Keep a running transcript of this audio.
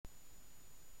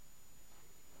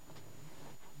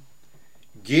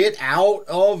Get out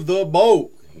of the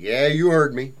boat. Yeah, you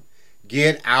heard me.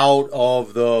 Get out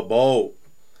of the boat.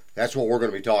 That's what we're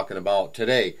going to be talking about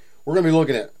today. We're going to be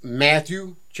looking at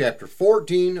Matthew chapter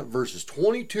 14, verses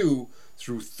 22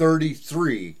 through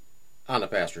 33 on the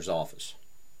pastor's office.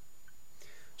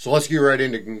 So let's get right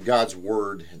into God's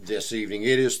Word this evening.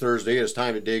 It is Thursday. It is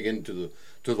time to dig into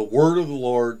the Word of the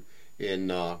Lord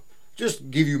and just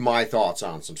give you my thoughts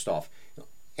on some stuff.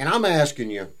 And I'm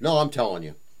asking you, no, I'm telling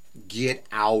you, get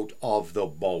out of the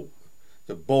boat.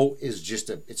 The boat is just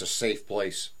it's a safe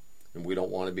place, and we don't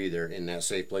want to be there in that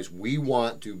safe place. We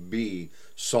want to be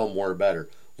somewhere better.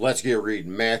 Let's get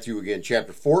reading Matthew again,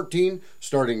 chapter 14,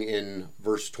 starting in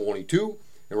verse 22,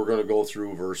 and we're going to go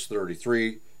through verse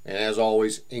 33, and as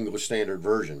always, English Standard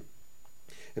Version.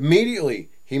 Immediately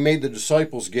he made the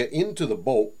disciples get into the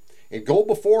boat and go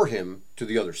before him to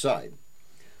the other side,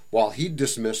 while he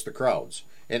dismissed the crowds.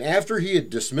 And after he had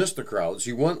dismissed the crowds,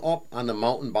 he went up on the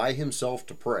mountain by himself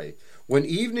to pray. When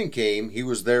evening came, he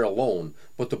was there alone,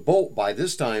 but the boat by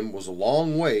this time was a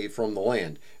long way from the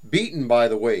land, beaten by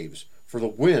the waves, for the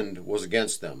wind was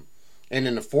against them. And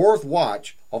in the fourth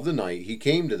watch of the night he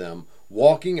came to them,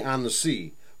 walking on the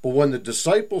sea. But when the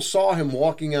disciples saw him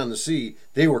walking on the sea,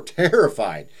 they were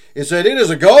terrified, and said, "It is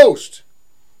a ghost!"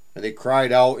 And they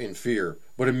cried out in fear.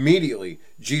 But immediately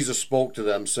Jesus spoke to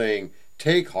them, saying,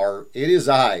 "Take heart, it is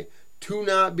I. Do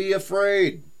not be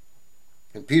afraid."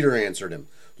 And Peter answered him,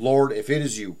 "Lord, if it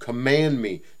is you, command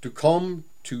me to come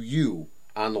to you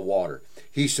on the water."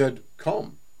 He said,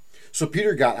 "Come." So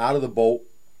Peter got out of the boat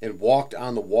and walked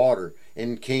on the water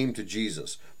and came to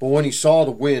Jesus. But when he saw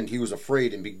the wind, he was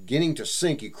afraid, and beginning to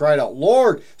sink, he cried out,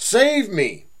 "Lord, save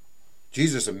me!"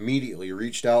 Jesus immediately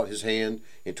reached out his hand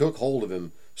and took hold of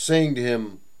him, saying to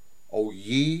him, "O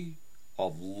ye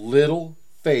of little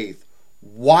faith,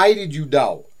 why did you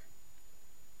doubt?"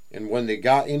 And when they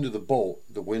got into the boat,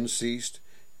 the wind ceased,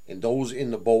 and those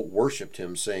in the boat worshipped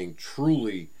him, saying,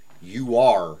 "Truly, you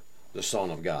are the Son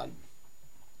of God."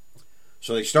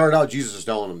 So they started out, Jesus is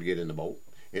telling them to get in the boat,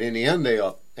 and in the end they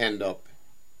end up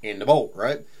in the boat,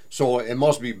 right? So it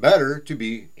must be better to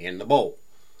be in the boat.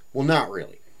 Well, not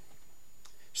really.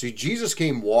 See, Jesus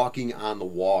came walking on the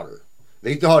water.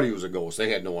 They thought he was a ghost. They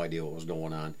had no idea what was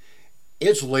going on.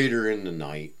 It's later in the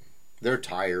night. They're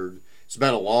tired. It's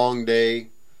been a long day.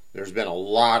 There's been a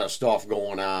lot of stuff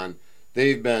going on.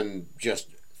 They've been just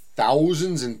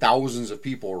thousands and thousands of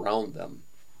people around them.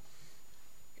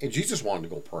 And Jesus wanted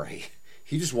to go pray.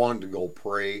 He just wanted to go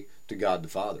pray to God the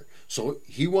Father. So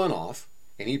he went off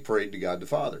and he prayed to God the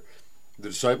Father. The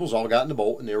disciples all got in the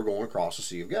boat and they were going across the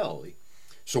Sea of Galilee.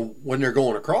 So when they're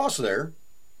going across there,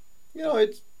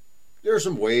 there's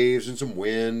some waves and some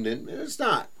wind, and it's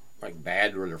not like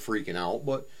bad where they're freaking out,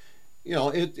 but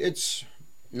it's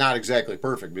not exactly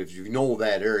perfect. But if you know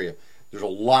that area, there's a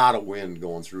lot of wind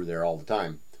going through there all the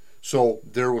time. So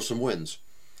there was some winds.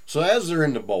 So as they're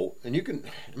in the boat,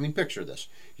 and picture this.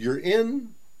 You're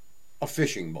in a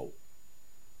fishing boat.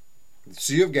 The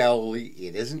Sea of Galilee,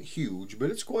 it isn't huge, but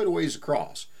it's quite a ways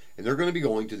across. And they're going to be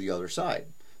going to the other side.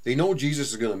 They know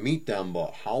Jesus is going to meet them,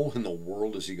 but how in the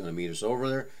world is he going to meet us over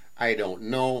there? I don't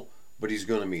know, but he's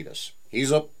going to meet us.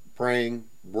 He's up praying.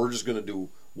 We're just going to do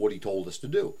what he told us to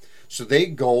do. So they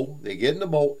get in the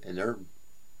boat, and they're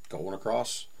going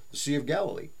across the Sea of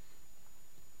Galilee.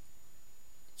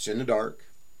 It's in the dark,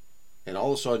 and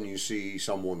all of a sudden you see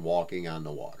someone walking on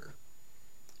the water.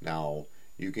 Now,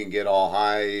 you can get all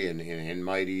high and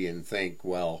mighty and think,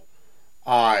 well,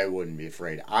 I wouldn't be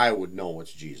afraid. I would know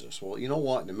it's Jesus. Well, you know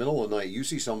what? In the middle of the night, you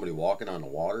see somebody walking on the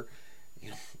water,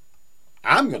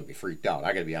 I'm going to be freaked out.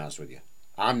 I got to be honest with you.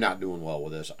 I'm not doing well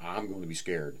with this. I'm going to be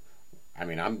scared. I'm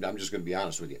just going to be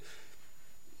honest with you.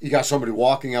 You got somebody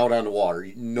walking out on the water.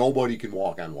 Nobody can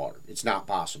walk on water. It's not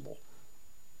possible.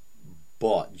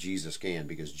 But Jesus can,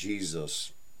 because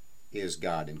Jesus is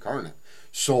God incarnate.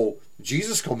 So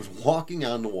Jesus comes walking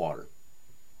on the water.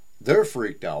 They're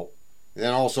freaked out. And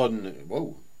then all of a sudden,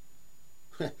 whoa,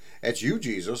 that's you,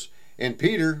 Jesus. And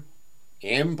Peter,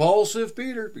 impulsive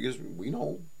Peter, because we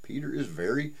know Peter is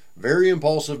very, very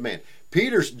impulsive man.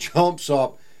 Peter jumps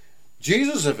up.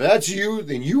 "Jesus, if that's you,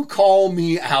 then you call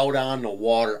me out on the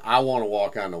water. I want to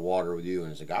walk on the water with you."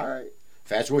 And it's like, all right, if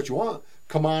that's what you want,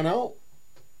 come on out.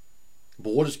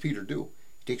 But what does Peter do?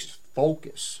 He takes his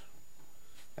focus,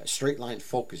 that straight line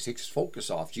focus, he takes his focus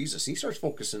off Jesus. He starts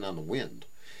focusing on the wind.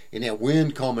 And that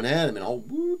wind coming at him,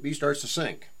 and he starts to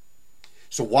sink.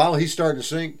 So while he's starting to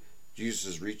sink,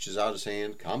 Jesus reaches out his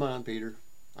hand. "Come on, Peter.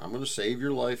 I'm going to save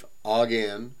your life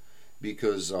again,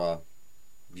 because you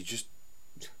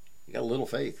got a little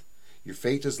faith. Your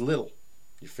faith is little.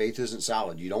 Your faith isn't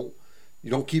solid. You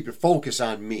don't keep your focus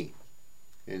on me.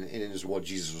 And it is what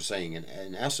Jesus was saying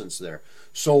in essence there.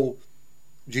 So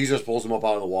Jesus pulls them up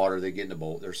out of the water. They get in the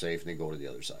boat. They're safe, and they go to the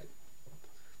other side.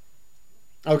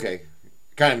 Okay,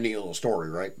 kind of a neat little story,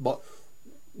 right? But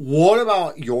what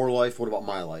about your life? What about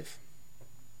my life?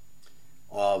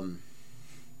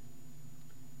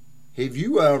 Have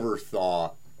you ever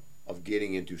thought of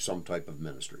getting into some type of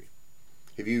ministry?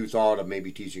 Have you thought of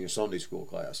maybe teaching a Sunday school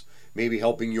class? Maybe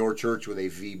helping your church with a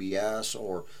VBS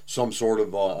or some sort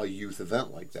of a youth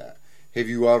event like that? Have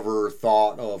you ever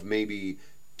thought of maybe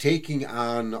taking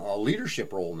on a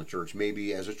leadership role in the church?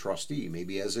 Maybe as a trustee,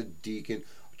 maybe as a deacon,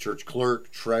 church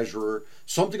clerk, treasurer,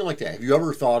 something like that. Have you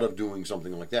ever thought of doing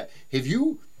something like that? Have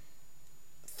you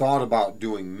thought about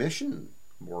doing mission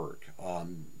work,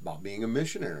 about being a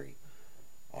missionary?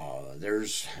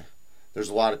 There's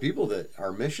a lot of people that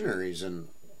are missionaries, and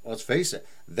let's face it,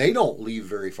 they don't leave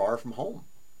very far from home.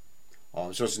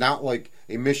 So it's not like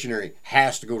a missionary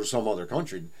has to go to some other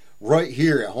country. Right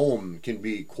here at home can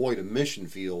be quite a mission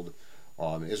field,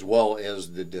 as well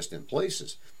as the distant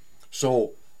places.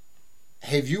 So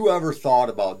have you ever thought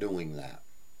about doing that?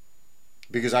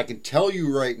 Because I can tell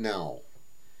you right now,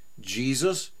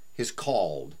 Jesus has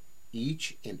called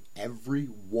each and every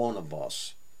one of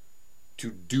us to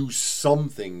do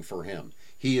something for him.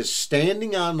 He is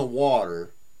standing on the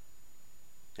water,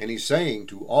 and he's saying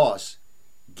to us,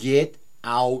 get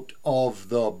out of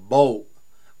the boat.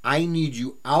 I need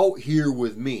you out here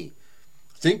with me.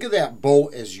 Think of that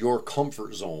boat as your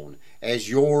comfort zone, as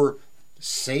your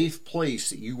safe place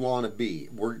that you want to be,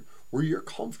 where you're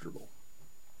comfortable.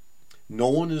 No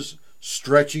one is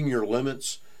stretching your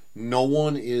limits. No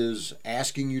one is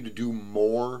asking you to do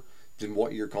more than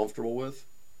what you're comfortable with.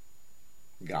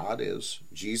 God is.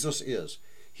 Jesus is.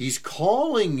 He's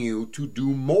calling you to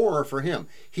do more for him.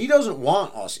 He doesn't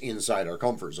want us inside our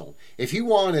comfort zone. If he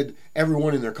wanted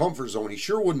everyone in their comfort zone, he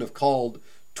sure wouldn't have called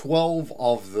 12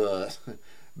 of the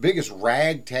biggest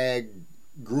ragtag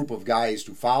group of guys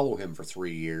to follow him for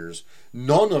 3 years.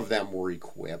 None of them were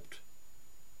equipped.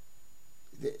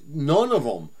 None of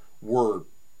them were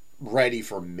ready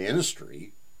for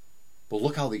ministry. But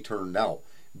look how they turned out.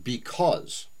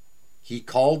 Because he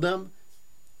called them,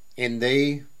 and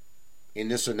they, in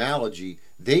this analogy,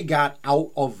 they got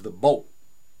out of the boat.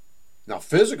 Now,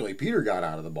 physically, Peter got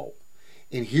out of the boat.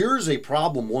 And here's a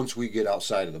problem once we get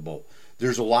outside of the boat.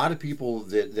 There's a lot of people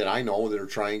that I know that are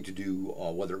trying to do,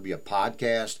 whether it be a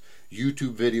podcast,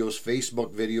 YouTube videos,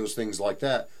 Facebook videos, things like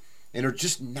that, and it's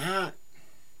just not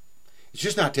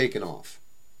taking off.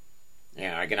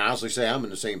 And I can honestly say I'm in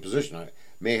the same position. I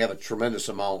may have a tremendous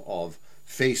amount of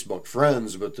Facebook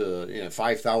friends, but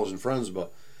 5,000 friends,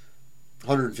 but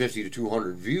 150 to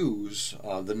 200 views,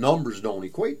 the numbers don't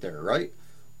equate there, right?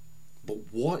 But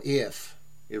what if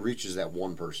it reaches that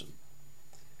one person?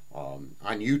 On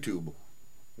YouTube,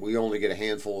 we only get a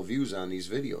handful of views on these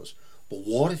videos. But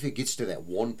what if it gets to that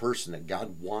one person that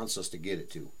God wants us to get it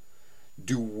to?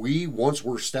 Do we, once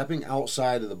we're stepping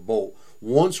outside of the boat,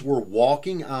 once we're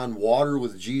walking on water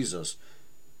with Jesus,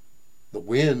 the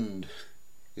wind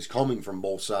is coming from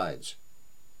both sides.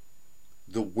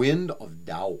 The wind of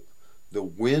doubt. The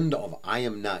wind of I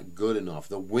am not good enough.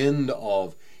 The wind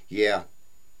of, yeah,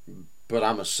 but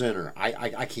I'm a sinner.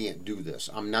 I can't do this.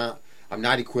 I'm not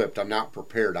equipped. I'm not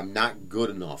prepared. I'm not good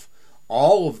enough.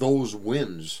 All of those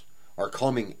winds are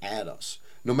coming at us.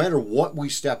 No matter what we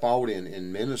step out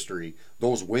in ministry,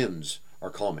 those winds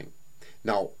are coming.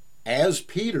 Now, as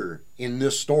Peter in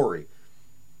this story,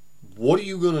 what are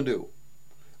you going to do?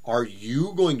 Are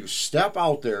you going to step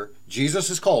out there? Jesus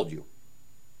has called you.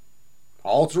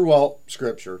 All throughout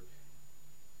Scripture,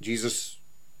 Jesus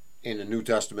in the New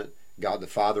Testament, God the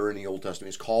Father in the Old Testament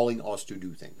is calling us to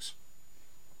do things.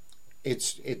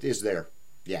 It is there.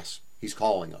 Yes, he's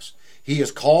calling us. He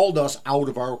has called us out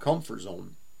of our comfort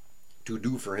zone to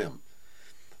do for him.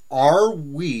 Are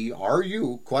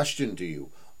you, question to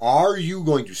you, are you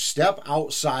going to step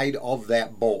outside of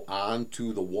that boat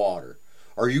onto the water?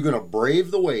 Are you going to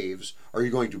brave the waves? Are you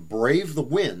going to brave the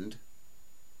wind?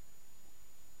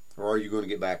 Or are you going to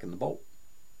get back in the boat?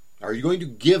 Are you going to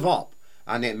give up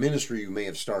on that ministry you may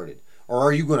have started? Or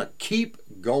are you going to keep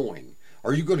going?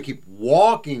 Are you going to keep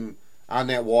walking on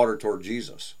that water toward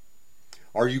Jesus?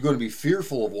 Are you going to be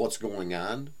fearful of what's going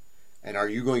on? And are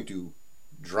you going to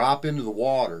drop into the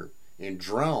water and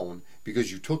drown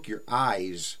because you took your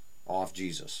eyes off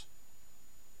Jesus?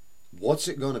 What's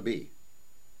it going to be?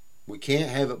 We can't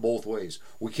have it both ways.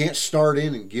 We can't start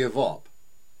in and give up.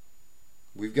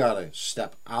 We've got to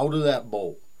step out of that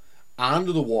boat,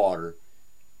 onto the water,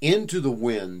 into the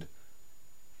wind,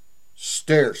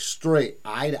 stare straight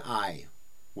eye to eye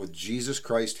with Jesus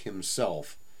Christ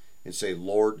himself and say,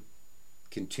 Lord,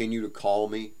 continue to call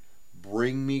me,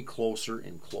 bring me closer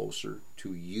and closer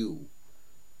to you.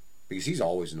 Because he's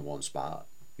always in the one spot.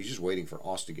 He's just waiting for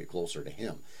us to get closer to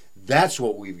him. That's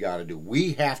what we've got to do.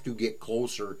 We have to get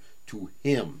closer to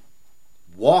him.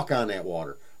 Walk on that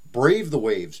water. Brave the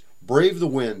waves. Brave the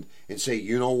wind. And say,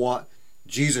 you know what?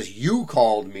 Jesus, you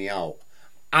called me out.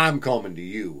 I'm coming to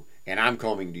you. And I'm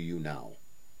coming to you now.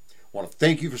 I want to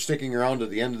thank you for sticking around to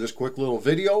the end of this quick little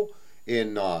video.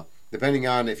 Depending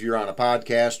on if you're on a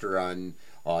podcast or on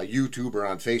YouTube or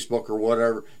on Facebook or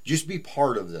whatever, just be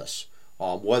part of this.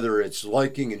 Whether it's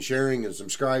liking and sharing and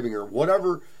subscribing or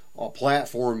whatever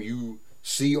platform you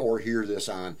see or hear this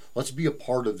on, let's be a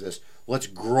part of this. Let's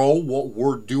grow what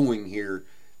we're doing here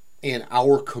in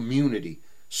our community,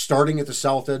 starting at the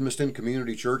South Edmiston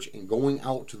Community Church and going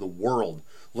out to the world.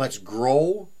 Let's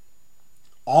grow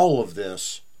all of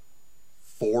this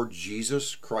for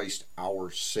Jesus Christ, our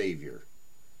Savior.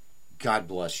 God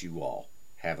bless you all.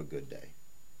 Have a good day.